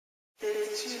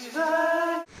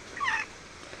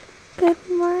Good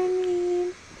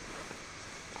morning,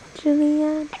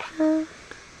 Juliana.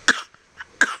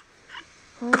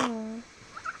 Oh.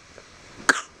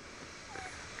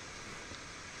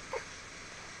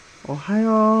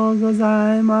 Ohayo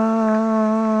gozaimasu.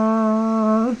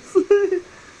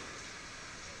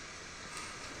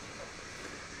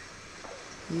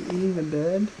 You eating the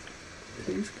bed?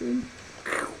 Tastes good.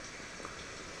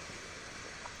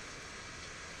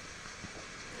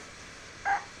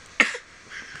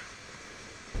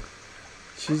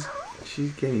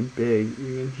 She's getting big,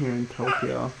 even here in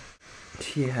Tokyo.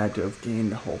 She had to have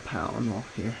gained a whole pound while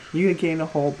here. You could gain a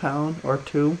whole pound or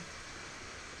 2.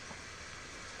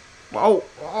 Whoa,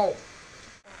 whoa.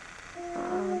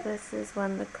 Oh, this is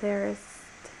one of the clearest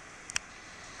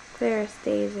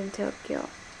days in Tokyo.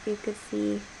 You could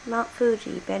see Mount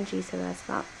Fuji. Benji said that's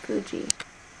Mount Fuji.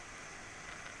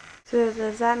 So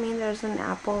does that mean there's an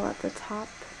apple at the top?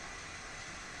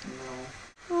 No.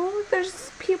 Oh, look,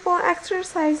 there's people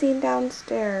exercising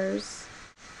downstairs.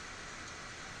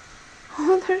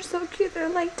 Oh, they're so cute. They're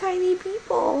like tiny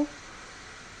people.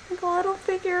 Like little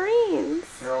figurines.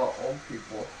 They're all old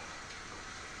people.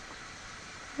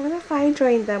 What if I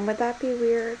joined them? Would that be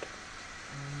weird?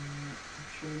 I'm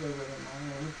sure they wouldn't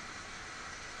mind.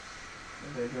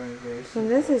 They're doing very And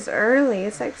this is early.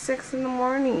 It's like 6 in the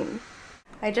morning.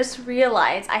 I just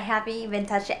realized I haven't even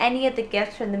touched any of the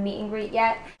gifts from the meet and greet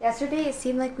yet. Yesterday it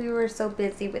seemed like we were so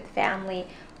busy with family,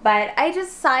 but I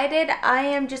decided I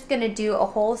am just gonna do a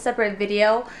whole separate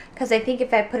video because I think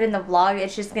if I put in the vlog,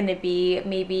 it's just gonna be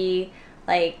maybe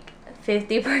like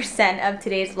 50% of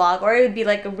today's vlog, or it would be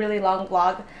like a really long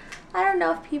vlog. I don't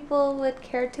know if people would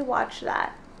care to watch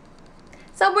that.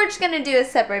 So we're just gonna do a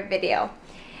separate video.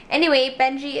 Anyway,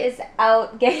 Benji is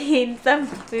out getting some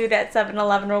food at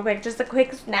 7-Eleven real quick, just a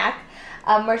quick snack.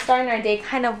 We're starting our day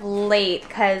kind of late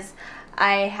because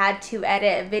I had to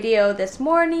edit a video this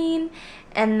morning,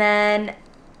 and then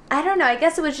I don't know, I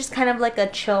guess it was just kind of like a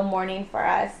chill morning for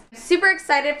us. Super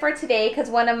excited for today because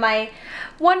one of my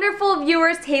wonderful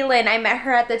viewers, Taylin, I met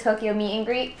her at the Tokyo meet and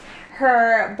greet.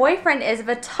 Her boyfriend is a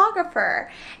photographer,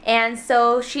 and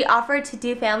so she offered to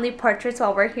do family portraits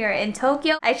while we're here in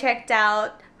Tokyo. I checked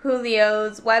out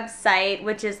Julio's website,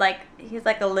 which is like, he's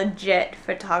like a legit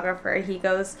photographer. He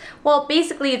goes, well,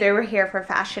 basically they were here for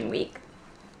Fashion Week.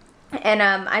 And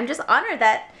I'm just honored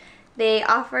that they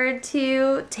offered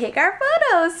to take our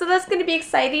photos. So that's going to be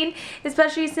exciting,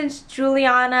 especially since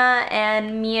Juliana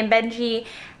and me and Benji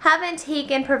haven't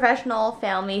taken professional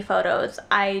family photos.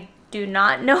 I do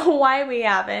not know why we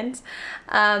haven't,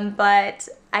 but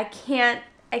I can't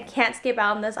skip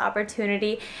out on this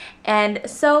opportunity, and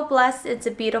so blessed. It's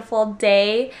a beautiful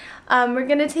day. We're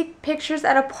gonna take pictures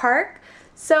at a park,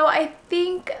 so I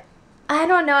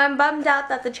don't know, I'm bummed out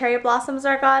that the cherry blossoms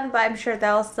are gone, but I'm sure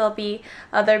there'll still be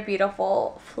other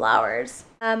beautiful flowers.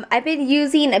 I've been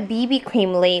using a BB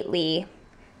cream lately.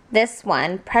 This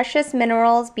one, Precious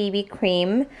Minerals BB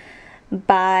cream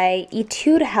by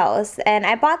Itsjudytime, and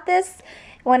I bought this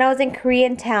when I was in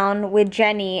Koreatown with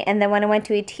Jenny, and then when I went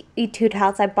to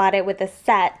Itsjudytime, I bought it with a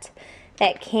set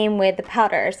that came with the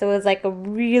powder, so it was like a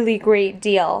really great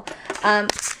deal.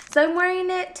 So I'm wearing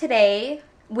it today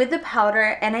with the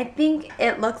powder, and I think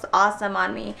it looks awesome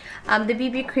on me. The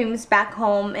BB creams back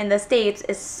home in the States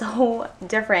is so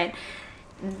different.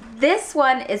 This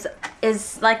one is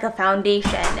like a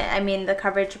foundation. I mean, the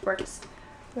coverage works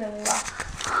really well.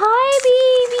 Hi,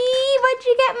 baby! What'd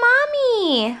you get,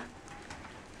 mommy?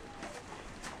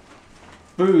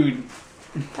 Food.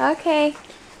 Okay,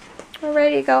 we're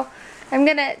ready to go. I'm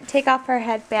gonna take off her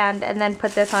headband and then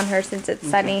put this on her since it's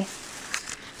sunny.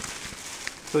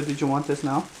 So did you want this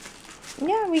now?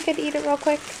 Yeah, we could eat it real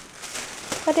quick.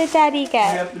 What did Daddy You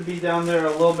get? have to be down there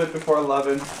a little bit before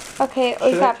 11. Okay,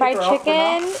 we got fried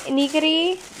chicken,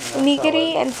 nigiri,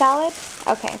 and salad.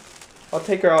 Okay. I'll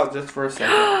take her out just for a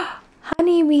second.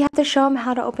 Honey, we have to show him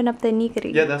how to open up the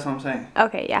nigiri. Yeah, that's what I'm saying.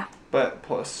 Okay, yeah. But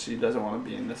plus, she doesn't want to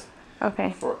be in this.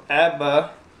 Okay. Forever.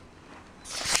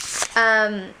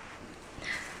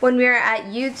 When we were at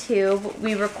YouTube,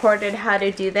 we recorded how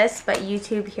to do this, but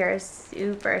YouTube here is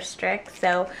super strict,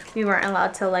 so we weren't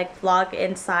allowed to like vlog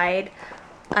inside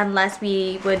unless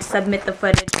we would submit the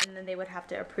footage, and then they would have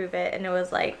to approve it, and it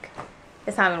was like,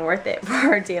 it's not even worth it for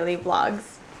our daily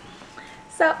vlogs.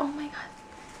 So, oh my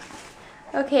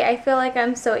god. Okay, I feel like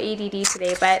I'm so ADD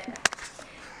today, but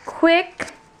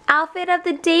quick outfit of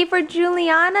the day for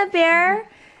Juliana Bear.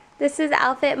 This is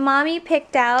outfit mommy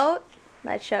picked out.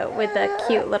 Let's show it with a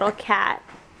cute little cat.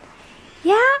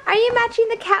 Yeah, are you matching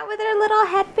the cat with her little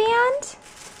headband?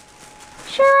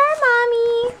 Sure are,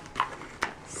 mommy.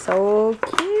 So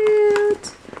cute.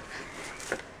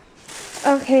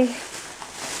 Okay.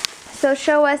 So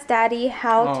show us, Daddy,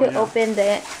 how to open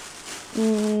the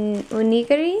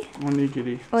onigiri?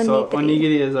 Onigiri. So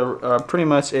onigiri is a pretty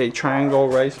much a triangle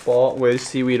rice ball with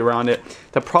seaweed around it.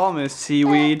 The problem is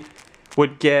seaweed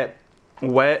would get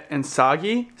wet and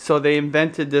soggy, so they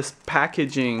invented this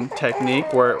packaging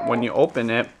technique where when you open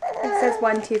it, it says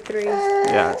 1, 2, 3.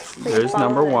 Yeah, there's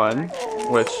number 1,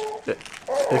 which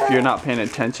if you're not paying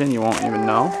attention, you won't even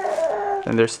know.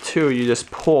 And there's 2, you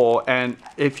just pull, and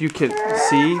if you can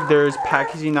see, there's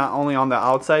packaging not only on the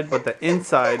outside, but the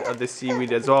inside of the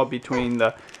seaweed as well, between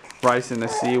the rice and the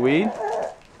seaweed.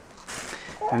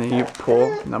 And then you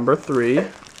pull number 3.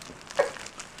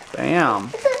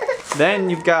 Bam! Then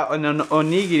you've got an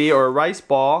onigiri or a rice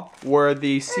ball where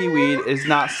the seaweed is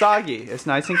not soggy. It's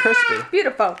nice and crispy.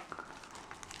 Beautiful.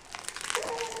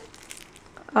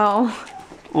 Oh.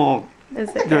 Oh,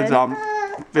 Is it there's good?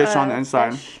 fish on the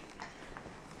inside. Fish.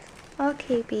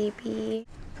 Okay, baby.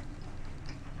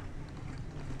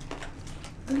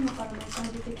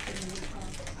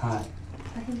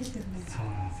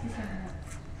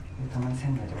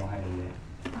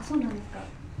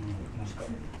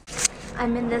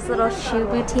 I'm in this little shoe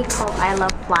boutique called I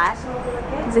Love Flat.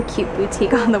 It's a cute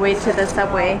boutique on the way to the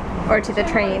subway or to the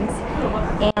trains.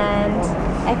 And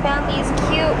I found these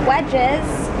cute wedges.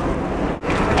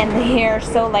 And the hair is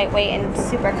so lightweight and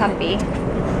super comfy.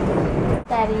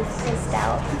 Daddy's just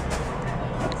out.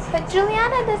 But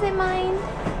Juliana doesn't mind.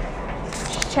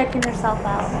 She's checking herself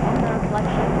out in the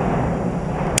reflection.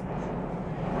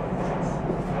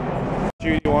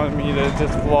 Judy wanted me to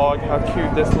just vlog how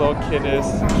cute this little kid is.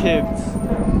 Kids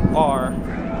are.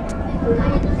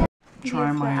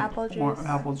 Try my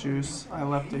apple juice. I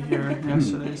left it here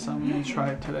yesterday, so I'm going to try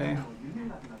it today.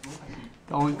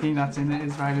 The only thing that's in it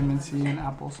is vitamin C and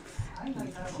apples.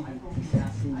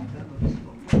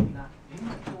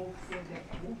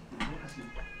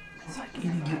 It's like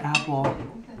eating an apple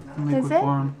in liquid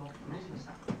form.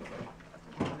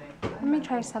 Let me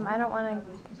try some. I don't want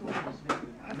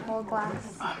a whole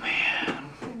glass. Oh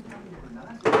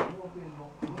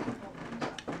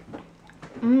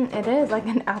man. It is like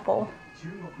an apple.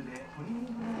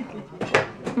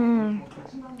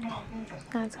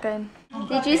 That's good.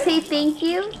 Did you say thank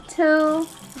you to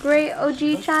Great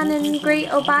OG-chan and Great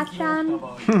Oba-chan?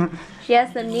 She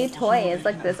has some new toys,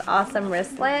 like this awesome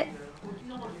wristlet.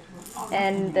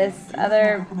 And this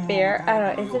other bear. I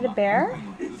don't know, is it a bear?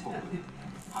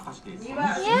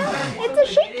 Yeah, it's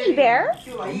a shaky bear.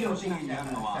 She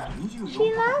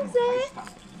loves it.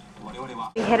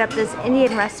 We hit up this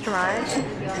Indian restaurant.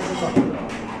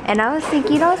 And I was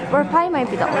thinking, you know, we probably might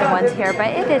be the only ones here, but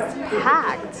it is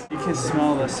packed. You can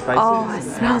smell the spices. Oh, it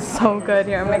smells so good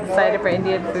here. I'm excited for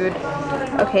Indian food.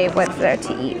 Okay, what's there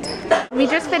to eat? We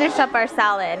just finished up our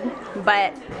salad,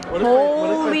 but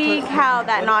holy cow,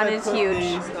 that naan is huge.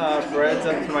 These breads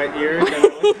up to my ears and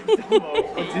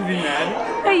would you be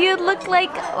mad? You'd look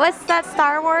like, what's that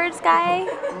Star Wars guy?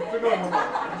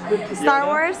 Star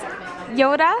Wars?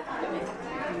 Yoda?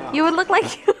 You would look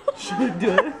like you. Should I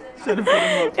do it?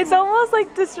 It's almost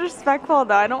like disrespectful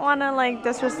though. I don't want to like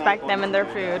disrespect them and their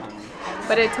food.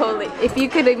 But it totally, if you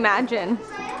could imagine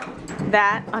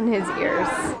that on his ears.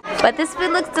 But this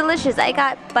food looks delicious. I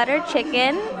got butter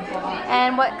chicken.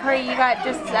 And what curry you got?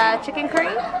 Just chicken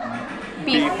curry?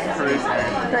 Beef curry.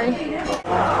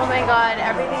 Oh my god,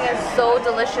 everything is so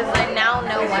delicious. I now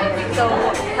know why it's so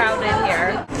crowded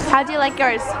here. How do you like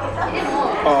yours?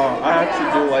 I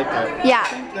actually do like it. Yeah.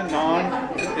 The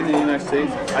naan in the United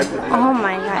States, Oh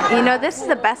my god. You know, this is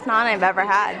the best naan I've ever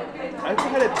had. I've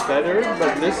had it better,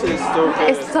 but this is still good.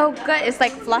 It's so good. It's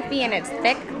like fluffy and it's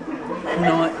thick. You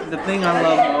know what? The thing I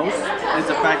love most is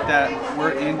the fact that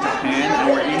we're in Japan and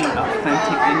we're eating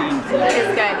authentic Indian food. It's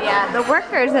good, yeah. The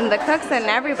workers and the cooks and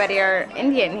everybody are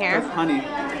Indian here. But honey,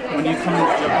 when you come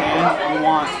to Japan, you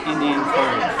want Indian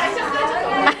food.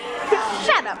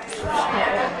 Shut up.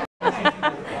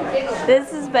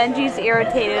 This is Benji's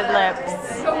irritated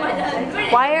lips.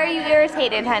 Why are you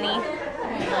irritated, honey?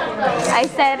 I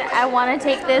said I want to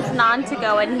take this naan to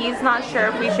go and he's not sure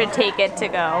if we should take it to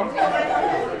go.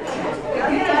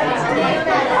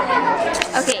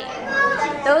 Okay,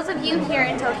 those of you here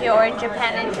in Tokyo or in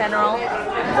Japan in general,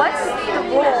 what's the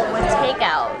rule with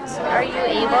takeout? Are you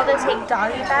able to take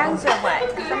doggy bags or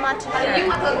what? Because I'm not too sure.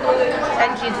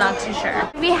 Benji's not too sure.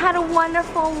 We had a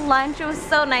wonderful lunch. It was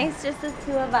so nice, just the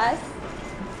two of us.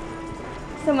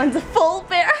 Someone's a full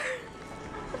bear.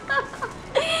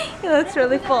 He looks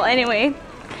really full. Anyway,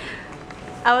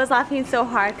 I was laughing so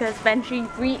hard because Benji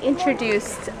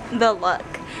reintroduced the look.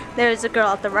 There's a girl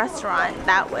at the restaurant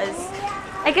that was,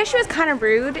 I guess she was kind of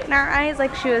rude in our eyes.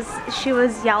 Like she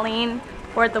was yelling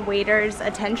for the waiter's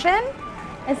attention.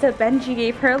 And so Benji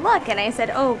gave her a look, and I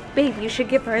said, oh babe, you should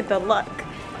give her the look.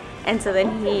 And so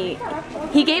then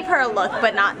he gave her a look,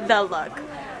 but not the look.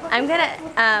 I'm gonna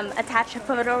attach a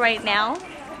photo right now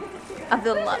of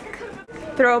the look.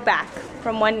 Throwback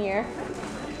from 1 year.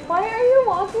 Why are you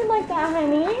walking like that,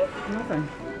 honey? Nothing.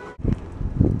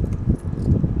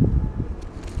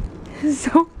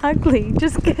 So ugly.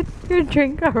 Just get your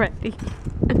drink already.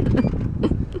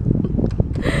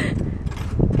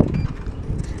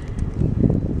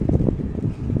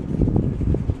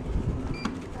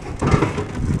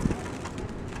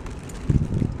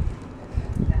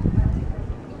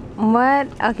 What?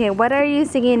 Okay, what are you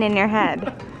singing in your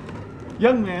head?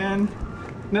 Young man.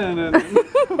 No.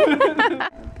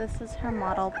 This is her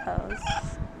model pose.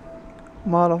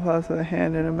 Model has a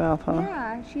hand in her mouth, huh?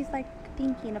 Yeah, she's like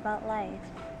thinking about life.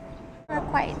 We're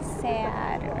quite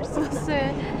sad. We're supposed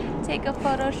to take a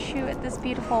photo shoot at this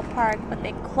beautiful park, but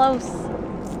they close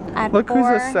at Look who's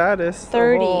the saddest.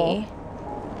 4:30.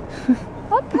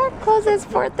 What park closes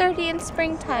 4:30 in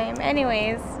springtime?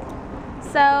 Anyways,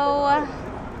 so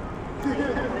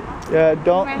yeah,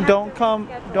 don't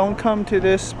come to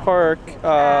this park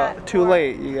too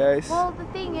late, you guys. well, the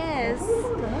thing is,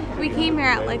 we came here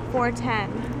at like 4:10,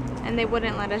 and they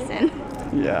wouldn't let us in.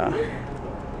 Yeah.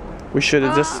 We should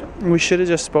have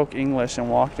just spoke English and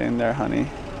walked in there, honey.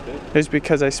 It's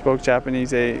because I spoke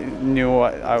Japanese. They knew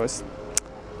what I was.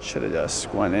 Should have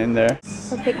just went in there.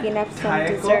 We're picking up some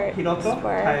desserts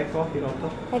for.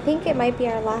 I think it might be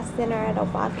our last dinner at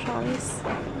Obachan's.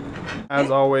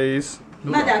 As always,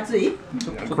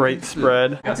 great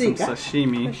spread. Got some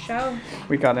sashimi.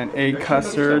 We got an egg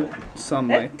custard. Some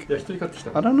like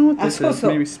I don't know what this is.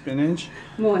 Maybe spinach.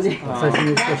 Leftovers,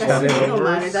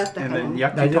 and then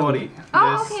yakitori.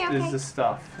 This is the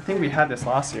stuff. I think we had this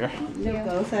last year.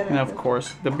 And of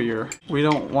course the beer. We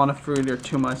don't want to food her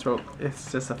too much, but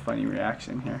it's just a funny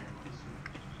reaction here.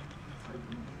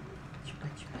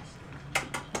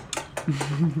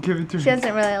 Give it to me. She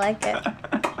doesn't really like it.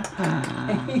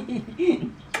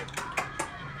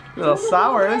 A little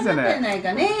sour, isn't it?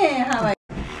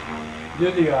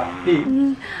 Judy got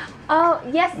heat. Oh,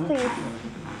 yes, please.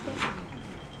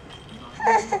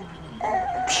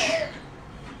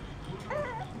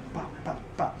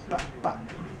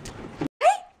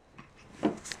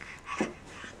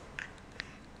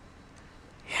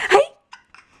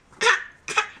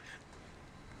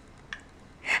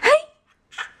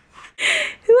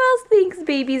 Who else thinks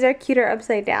babies are cuter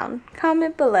upside down?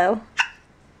 Comment below.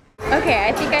 Okay,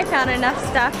 I think I found enough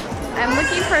stuff. I'm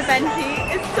looking for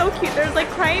Benji. It's so cute. There's like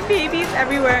crying babies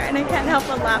everywhere, and I can't help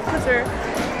but laugh because they're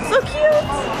so cute.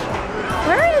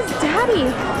 Where is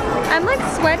Daddy? I'm like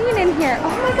sweating in here. Oh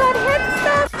my god, head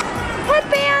stuff!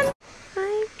 Headband!